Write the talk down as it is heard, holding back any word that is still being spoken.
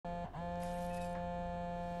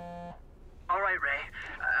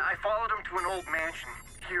followed him to an old mansion.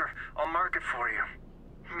 Here, I'll mark it for you.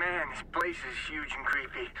 Man, this place is huge and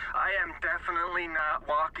creepy. I am definitely not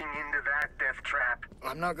walking into that death trap.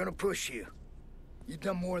 I'm not gonna push you. You've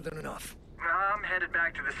done more than enough. I'm headed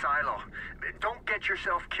back to the silo. Don't get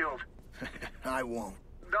yourself killed. I won't.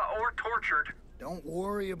 Or tortured. Don't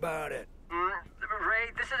worry about it.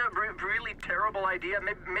 Ray, this is a really terrible idea.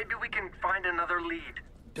 Maybe we can find another lead.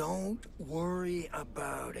 Don't worry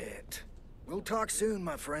about it. We'll talk soon,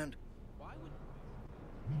 my friend.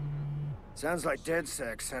 Sounds like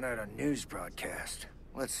DedSec sent out a news broadcast.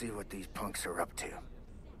 Let's see what these punks are up to.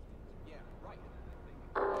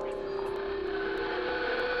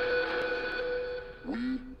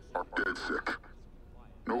 We are DedSec.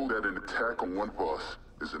 Know that an attack on one of us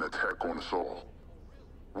is an attack on us all.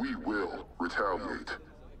 We will retaliate.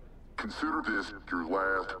 Consider this your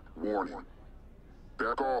last warning.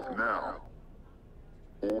 Back off now,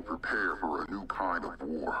 or prepare for a new kind of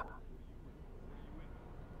war.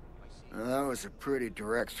 Well, that was a pretty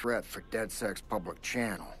direct threat for DedSec's public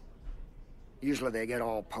channel. Usually they get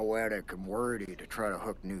all poetic and wordy to try to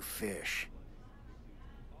hook new fish.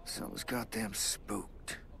 Something's got them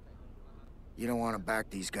spooked. You don't want to back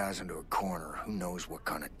these guys into a corner. Who knows what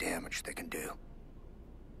kind of damage they can do.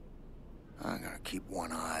 I'm gonna keep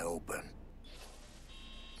one eye open.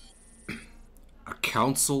 A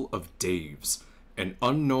council of Daves. An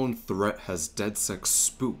unknown threat has DedSec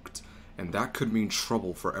spooked, and that could mean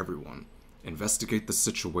trouble for everyone. Investigate the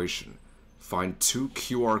situation. Find 2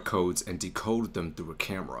 QR codes and decode them through a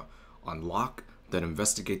camera. Unlock, then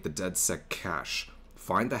investigate the DedSec cache.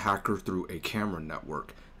 Find the hacker through a camera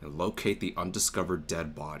network, and locate the undiscovered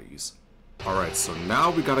dead bodies. Alright, so now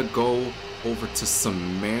we gotta go over to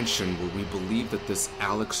some mansion where we believe that this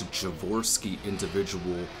Alex Jaworski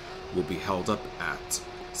individual will be held up at.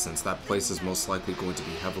 Since that place is most likely going to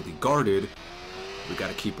be heavily guarded, we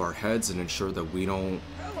gotta keep our heads and ensure that we don't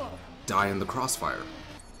die in the crossfire.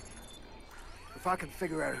 If I can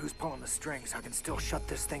figure out who's pulling the strings, I can still shut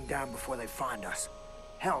this thing down before they find us.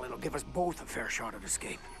 Hell, it'll give us both a fair shot at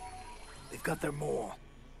escape. They've got their mole.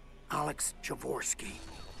 Alex Jaworski.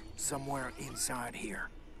 Somewhere inside here.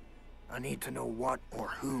 I need to know what or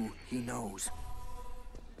who he knows.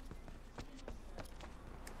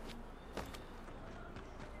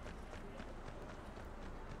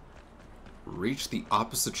 Reach the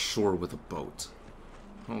opposite shore with a boat.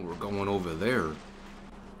 Oh, we're going over there.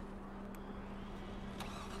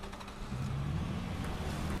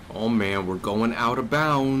 Oh man, we're going out of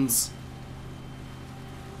bounds.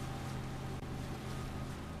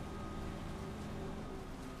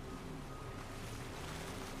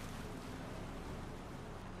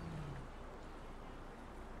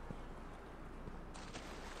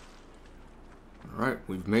 Alright,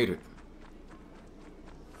 we've made it.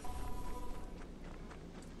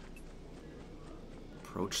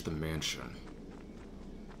 Approach the mansion.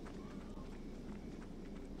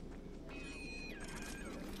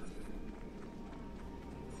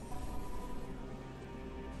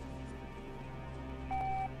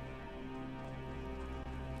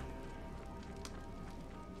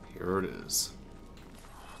 Here it is.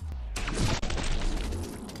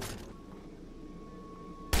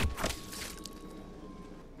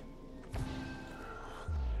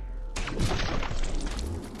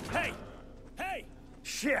 Hey! Hey!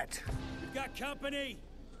 Shit! We've got company!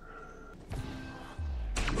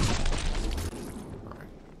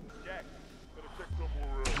 Jack, better check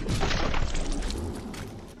somewhere else.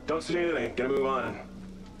 Don't see anything. Gotta move on.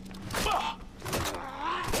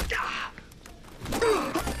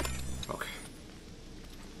 Okay.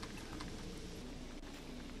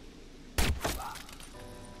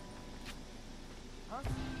 Huh?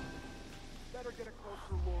 Better get a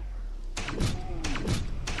closer look.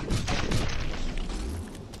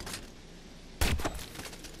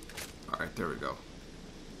 Alright, there we go.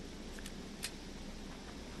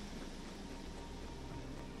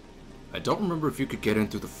 I don't remember if you could get in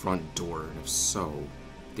through the front door, and if so,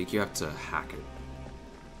 I think you have to hack it.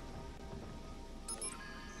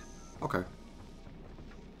 Okay.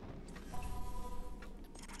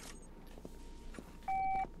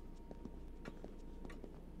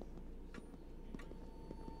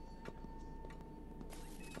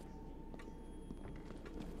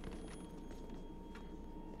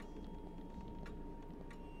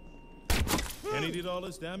 Kenny did all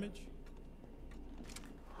this damage?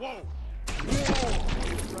 Whoa!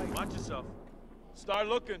 Watch yourself. Start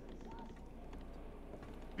looking.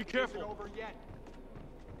 Be careful. Over yet.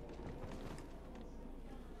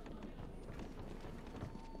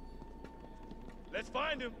 Let's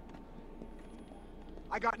find him.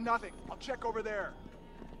 I got nothing. I'll check over there.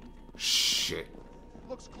 Shit.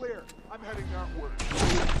 Looks clear. I'm heading outward.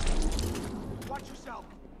 Watch yourself.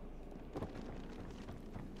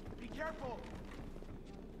 Be careful.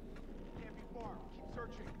 Can't be far. Keep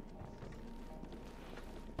searching.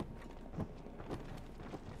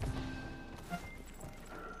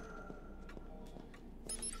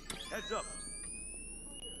 Heads up.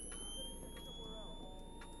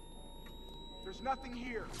 There's nothing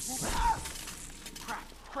here.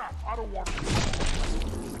 Crap. I don't want to.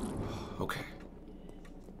 Okay.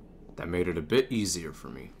 That made it a bit easier for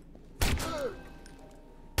me.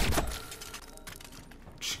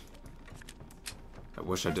 I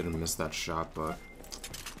wish I didn't miss that shot, but...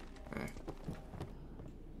 eh.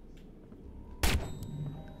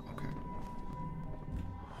 Okay.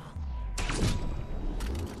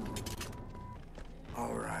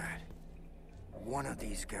 Alright. One of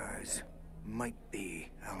these guys might be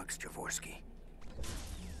Alex Javorsky.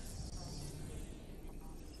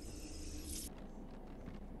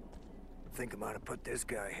 Think I might have put this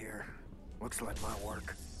guy here. Looks like my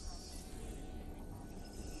work.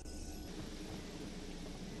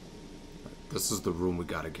 This is the room we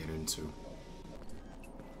gotta get into.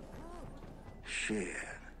 Shit.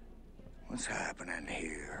 What's happening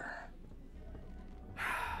here?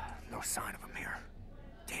 No sign of him here.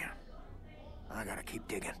 Damn. I gotta keep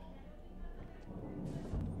digging.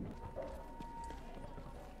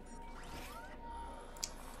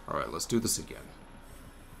 Alright, let's do this again.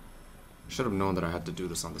 Should have known that I had to do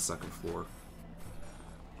this on the second floor.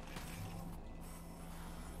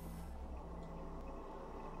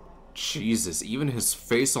 Jesus, even his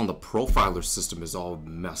face on the profiler system is all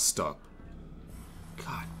messed up.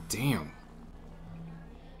 God damn.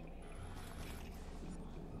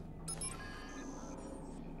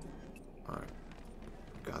 Alright.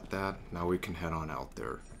 Got that. Now we can head on out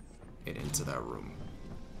there and into that room.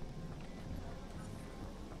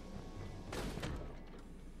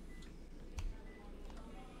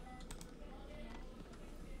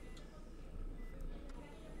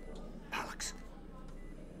 Alex.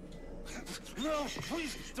 No,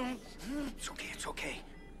 please don't. It's okay.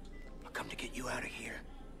 I'll come to get you out of here.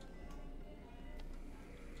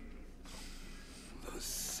 Those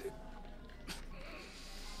sick...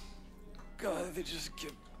 God, they just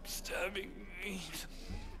kept stabbing me.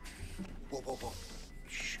 Whoa.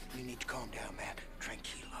 Shh, you need to calm down, man.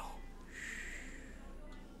 Tranquilo.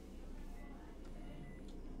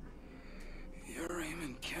 You're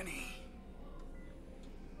Raymond Kenny.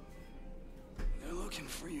 They're looking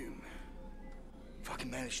for you. If I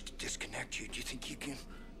can manage to disconnect you, do you think you can?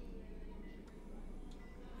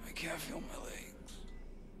 I can't feel my legs.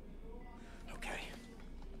 Okay.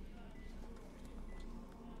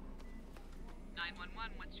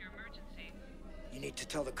 911, what's your emergency? You need to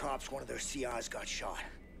tell the cops one of their CIs got shot.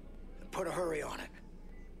 And put a hurry on it.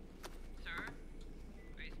 Sir?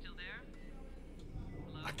 Are you still there?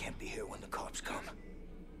 Hello? I can't be here when the cops come.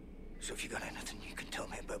 So if you got anything you can tell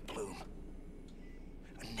me about Blume.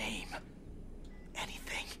 A name.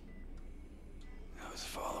 Anything. I was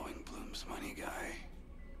following Blume's money guy.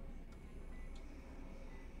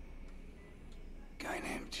 Guy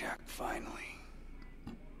named Jack Finally.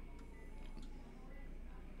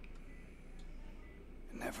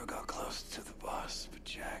 Never got close to the boss, but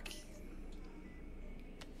Jack...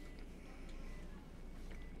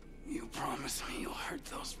 You promise me you'll hurt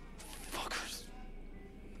those fuckers.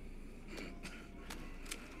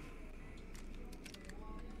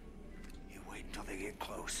 You wait until they get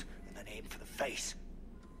close, and then aim for the face.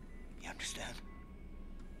 You understand?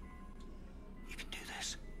 You can do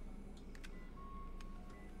this.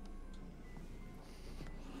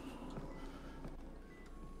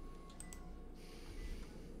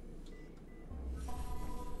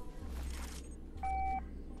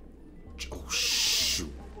 Oh,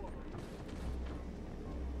 shoot.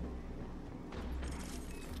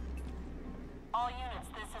 All units,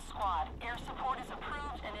 this is squad. Air support is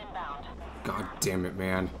approved and inbound. God damn it,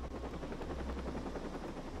 man.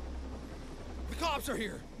 The cops are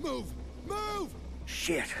here. Move! Move!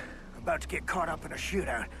 Shit. I'm about to get caught up in a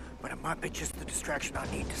shootout, but it might be just the distraction I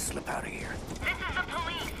need to slip out of here. This is the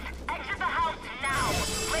police. Exit the house now.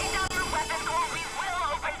 Lay down your weapons or we will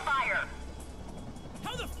open fire.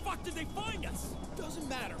 How the fuck did they find us? Doesn't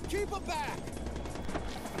matter. Keep them back!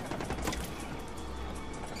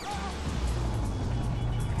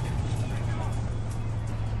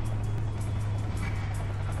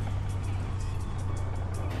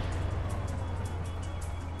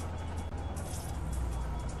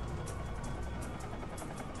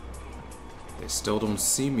 They still don't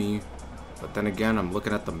see me, but then again, I'm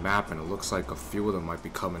looking at the map and it looks like a few of them might be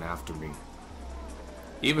coming after me.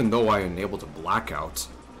 Even though I enabled a blackout,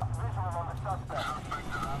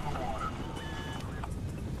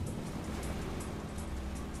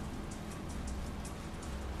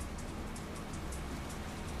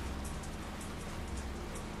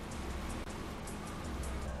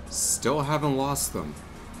 Still haven't lost them.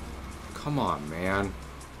 Come on, man.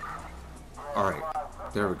 Alright,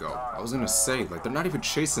 there we go. I was gonna say, like, they're not even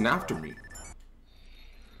chasing after me.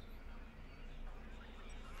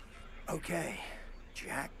 Okay,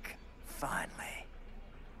 Jack, finally.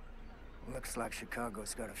 Looks like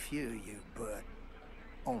Chicago's got a few of you, but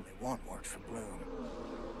only one works for Blume.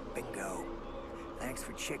 Bingo. Thanks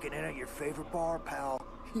for checking in at your favorite bar, pal.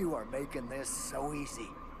 You are making this so easy.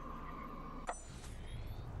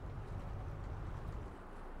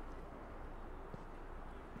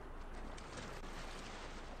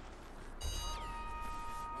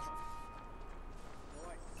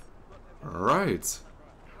 Alright.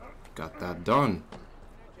 Got that done.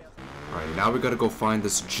 Alright, now we gotta go find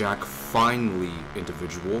this Jack Finley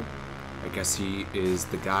individual. I guess he is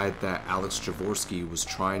the guy that Alex Javorsky was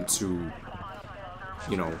trying to,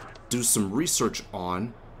 you know, do some research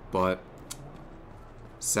on, but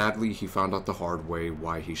sadly he found out the hard way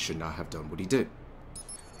why he should not have done what he did.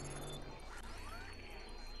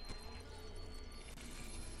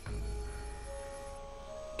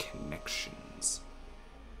 Connections.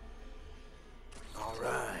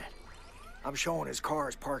 Alright. I'm showing his car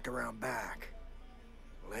is parked around back.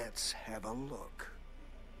 Let's have a look.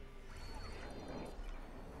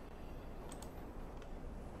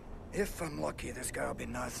 If I'm lucky, this guy will be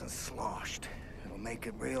nice and sloshed. It'll make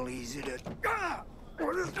it real easy to... Ah!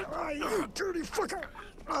 What is that? Ah, you dirty fucker!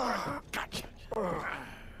 Ah, gotcha.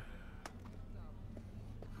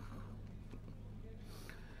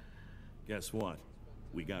 Guess what?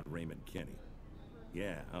 We got Raymond Kenny.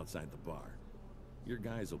 Yeah, outside the bar. Your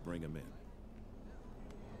guys will bring him in.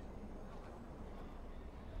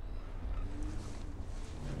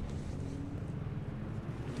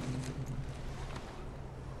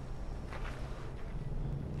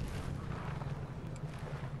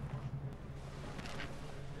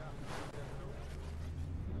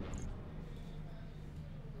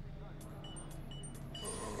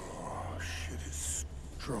 Oh, shit is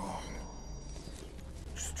strong.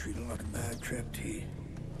 Just treat it like a bad trip, T.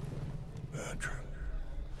 Bad trip.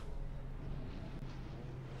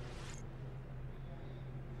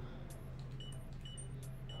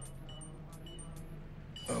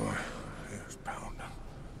 Oh, it was pounding.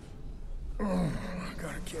 Oh, I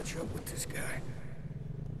gotta catch up with this guy.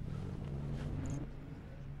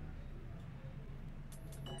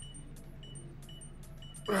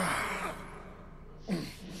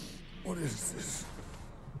 What is this?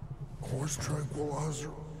 Horse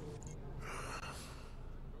tranquilizer?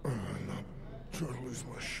 I'm not trying to lose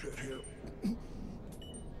my shit here.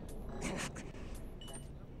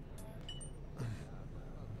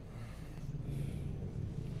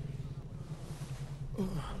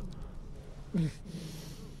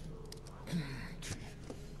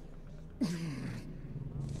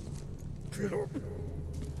 Get up.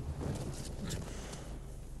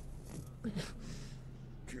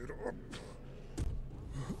 Get up.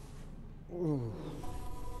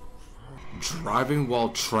 Driving while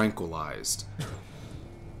tranquilized.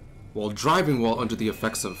 While driving while under the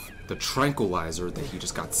effects of the tranquilizer that he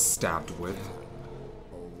just got stabbed with.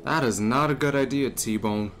 That is not a good idea,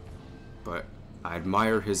 T-Bone. But I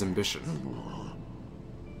admire his ambition.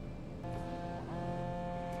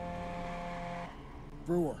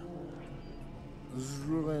 Brewer, this is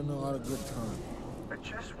really not a good time. I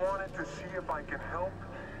just wanted to see if I can help.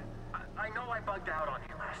 I know I bugged out on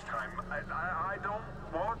you last time. I don't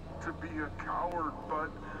want to be a coward,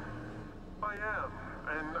 but I am,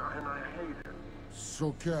 and I hate it. It's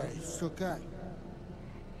okay, it's okay.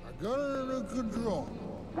 I got it under control.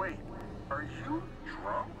 Wait, are you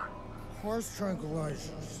drunk? Horse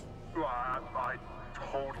tranquilizers. Well, I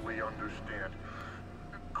totally understand.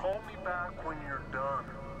 Call me back when you're done.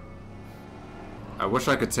 I wish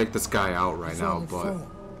I could take this guy out right He's now, on the but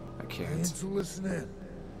phone. I can't. Answer, listen in.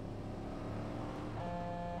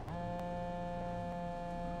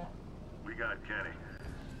 We got Kenny.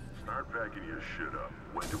 Start packing your shit up.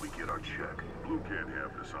 When do we get our check? Blume can't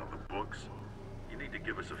have this on the books. You need to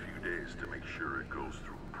give us a few days to make sure it goes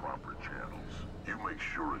through proper channels. You make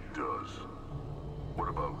sure it does. What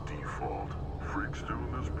about default? Freaks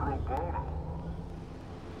doing this pro bono.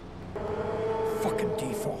 Fucking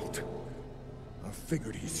default. I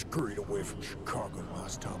figured he scurried away from Chicago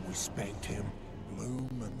last time we spanked him.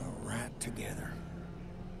 Blume and the rat together.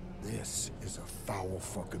 This is a foul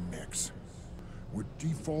fucking mix. With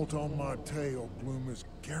default on my tail, Blume is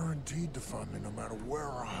guaranteed to find me no matter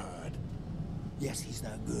where I hide. Yes, he's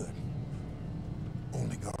that good.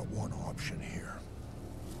 Only got one option here.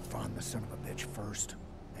 Find the son of a bitch first,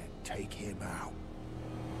 and take him out.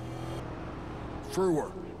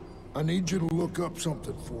 Frewer, I need you to look up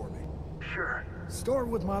something for me. Sure. Start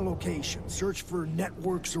with my location. Search for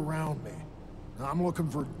networks around me. I'm looking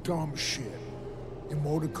for dumb shit.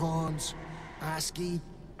 Emoticons, ASCII.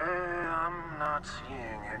 I'm not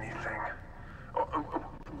seeing anything.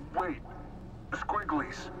 Wait.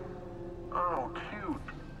 Squigglies. Oh, cute.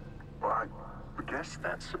 Well, I guess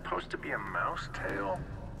that's supposed to be a mouse tail.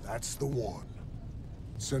 That's the one.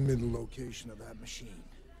 Send me the location of that machine.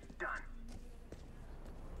 Done.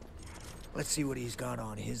 Let's see what he's got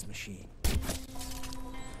on his machine.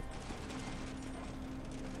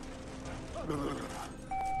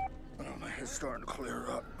 My head's starting to clear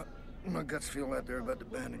up. My guts feel like they're about to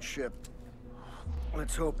abandon ship.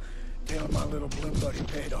 Let's hope tailing my little Blume buddy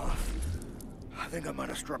paid off. I think I might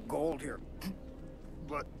have struck gold here.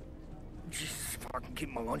 But, Jesus, if I can keep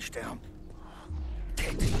my lunch down.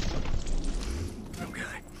 Okay.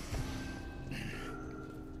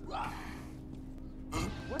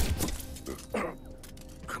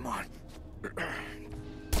 Come on.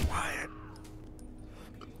 Quiet.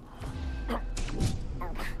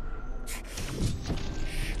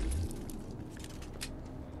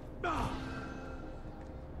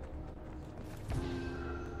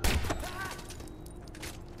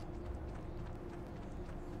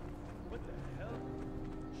 What the hell?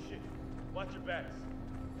 Shit. Watch your backs.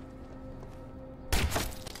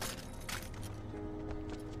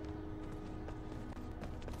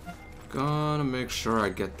 Gonna make sure I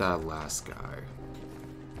get that last guy.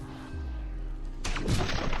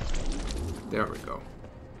 There we go.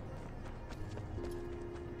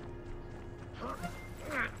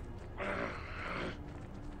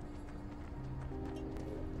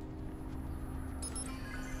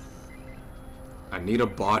 I need a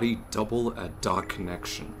body double at dot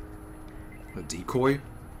connection. A decoy?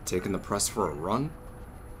 Taking the press for a run?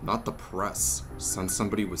 Not the press. Send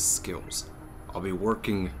somebody with skills. I'll be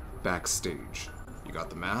working backstage. You got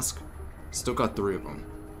the mask? Still got 3 of them.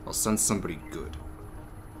 I'll send somebody good.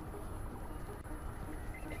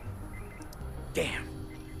 Damn.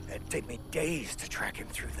 It'd take me days to track him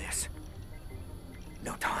through this.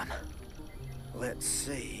 No time. Let's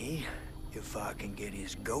see if I can get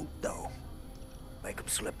his goat, though. Make him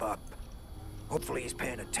slip up. Hopefully he's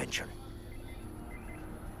paying attention.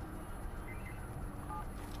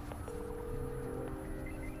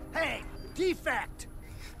 Hey, Defect!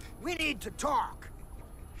 We need to talk.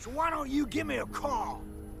 So why don't you give me a call?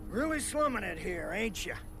 Really slumming it here, ain't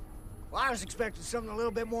you? Well, I was expecting something a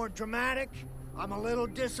little bit more dramatic. I'm a little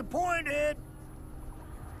disappointed.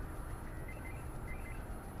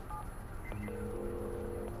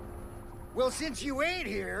 Well, since you ain't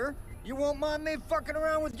here, you won't mind me fucking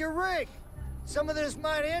around with your rig. Some of this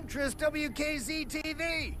might interest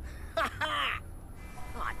WKZ-TV. Ha ha!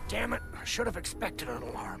 Aw, damn it. I should have expected an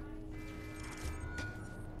alarm.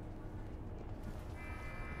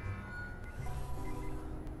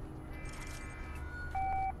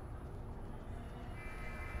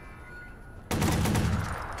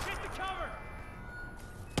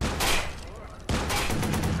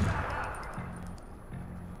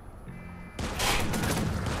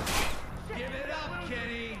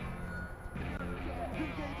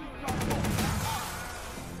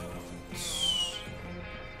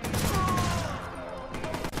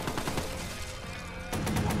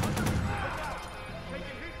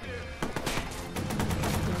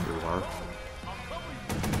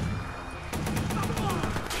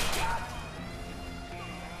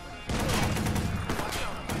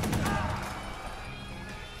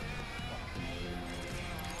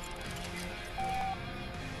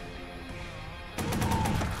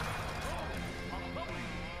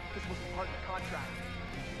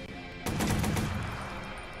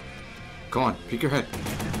 Go on, peek your head.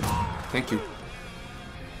 Thank you.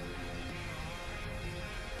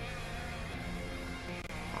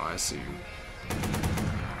 Oh, I see you.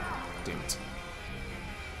 Damn it.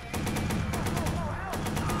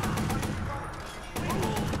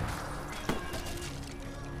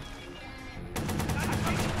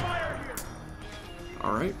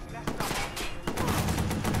 All right.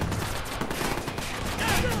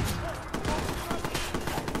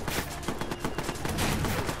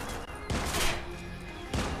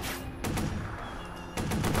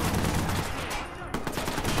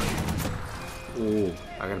 Oh,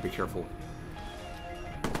 I gotta be careful.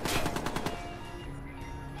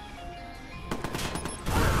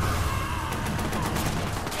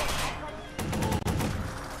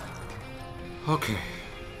 Okay.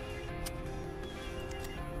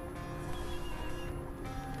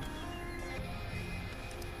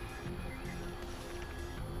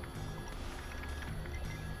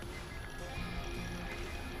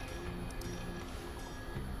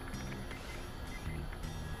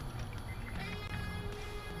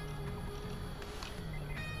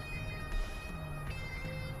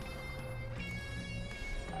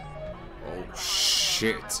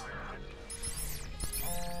 shit.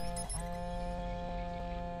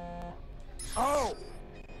 Oh,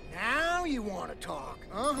 now you want to talk?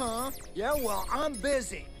 Uh-huh. Yeah, well, I'm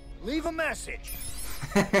busy. Leave a message.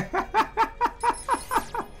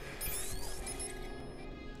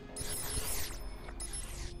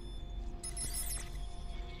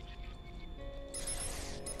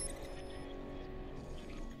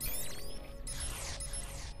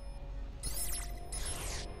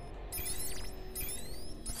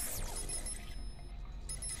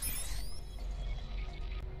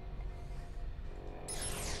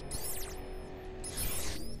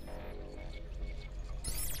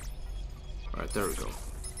 Alright, there we go.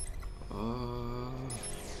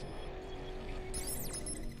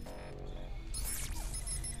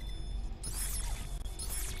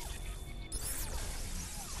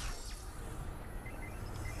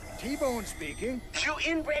 T-Bone speaking. You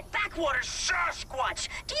inbred backwater Sasquatch!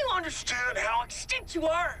 Do you understand how extinct you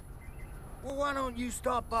are? Well, why don't you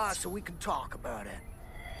stop by so we can talk about it?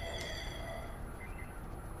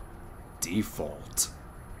 Default.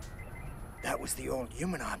 That was the old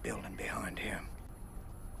Humani building behind him.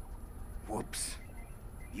 Whoops.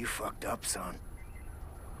 You fucked up, son.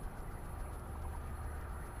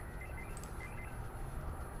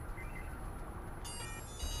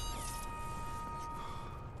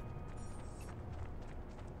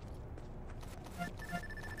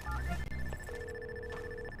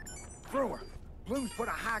 Brewer, Blume's put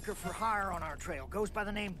a hacker for hire on our trail. Goes by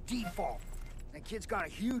the name Default. That kid's got a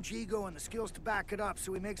huge ego and the skills to back it up,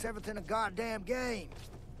 so he makes everything a goddamn game.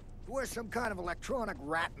 He wears some kind of electronic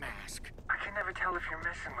rat mask. I can never tell if you're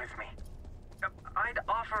messing with me. I'd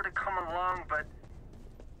offer to come along, but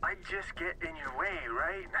I'd just get in your way,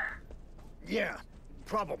 right? Yeah,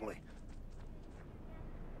 probably.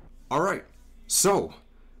 Alright, so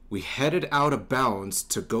we headed out of bounds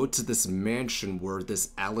to go to this mansion where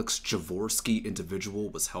this Alex Jaworski individual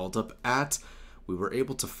was held up at. We were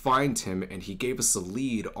able to find him, and he gave us a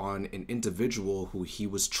lead on an individual who he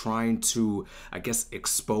was trying to, I guess,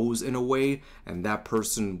 expose in a way, and that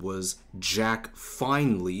person was Jack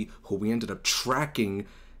Finley, who we ended up tracking,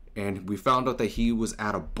 and we found out that he was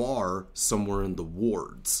at a bar somewhere in the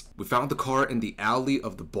wards. We found the car in the alley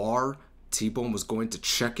of the bar. T-Bone was going to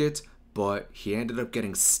check it, but he ended up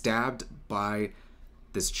getting stabbed by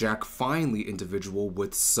this Jack Finley individual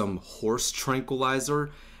with some horse tranquilizer.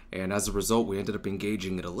 And as a result, we ended up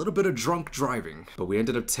engaging in a little bit of drunk driving. But we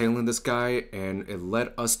ended up tailing this guy, and it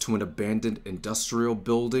led us to an abandoned industrial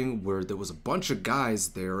building where there was a bunch of guys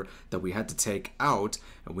there that we had to take out.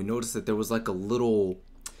 And we noticed that there was like a little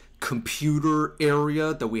computer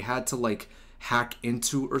area that we had to like hack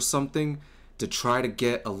into or something to try to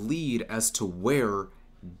get a lead as to where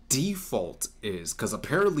Default is. Because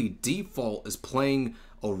apparently Default is playing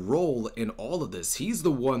a role in all of this. He's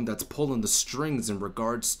the one that's pulling the strings in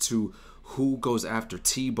regards to who goes after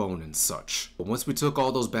T-Bone and such. But once we took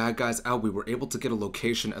all those bad guys out, we were able to get a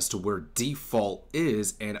location as to where Default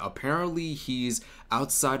is, and apparently he's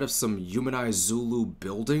outside of some Humani Zulu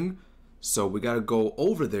building. So we gotta go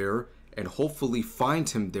over there and hopefully find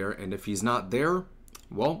him there, and if he's not there,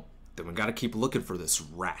 well, then we gotta keep looking for this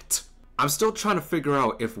rat. I'm still trying to figure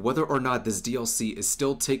out if whether or not this DLC is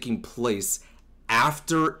still taking place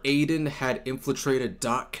after Aiden had infiltrated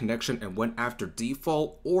Dot Connection and went after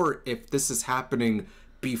Default, or if this is happening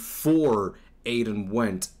before Aiden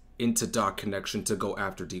went into Dot Connection to go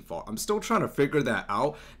after Default. I'm still trying to figure that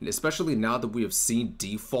out, and especially now that we have seen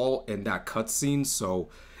Default in that cutscene, so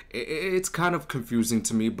it's kind of confusing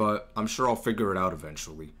to me, but I'm sure I'll figure it out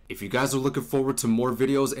eventually. If you guys are looking forward to more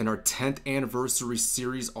videos in our 10th anniversary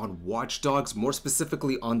series on Watch Dogs, more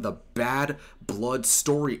specifically on the Bad Blood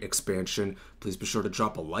story expansion, please be sure to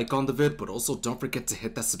drop a like on the vid, but also don't forget to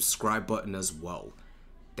hit that subscribe button as well.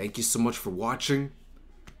 Thank you so much for watching.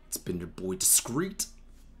 It's been your boy Discreet,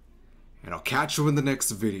 and I'll catch you in the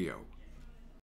next video.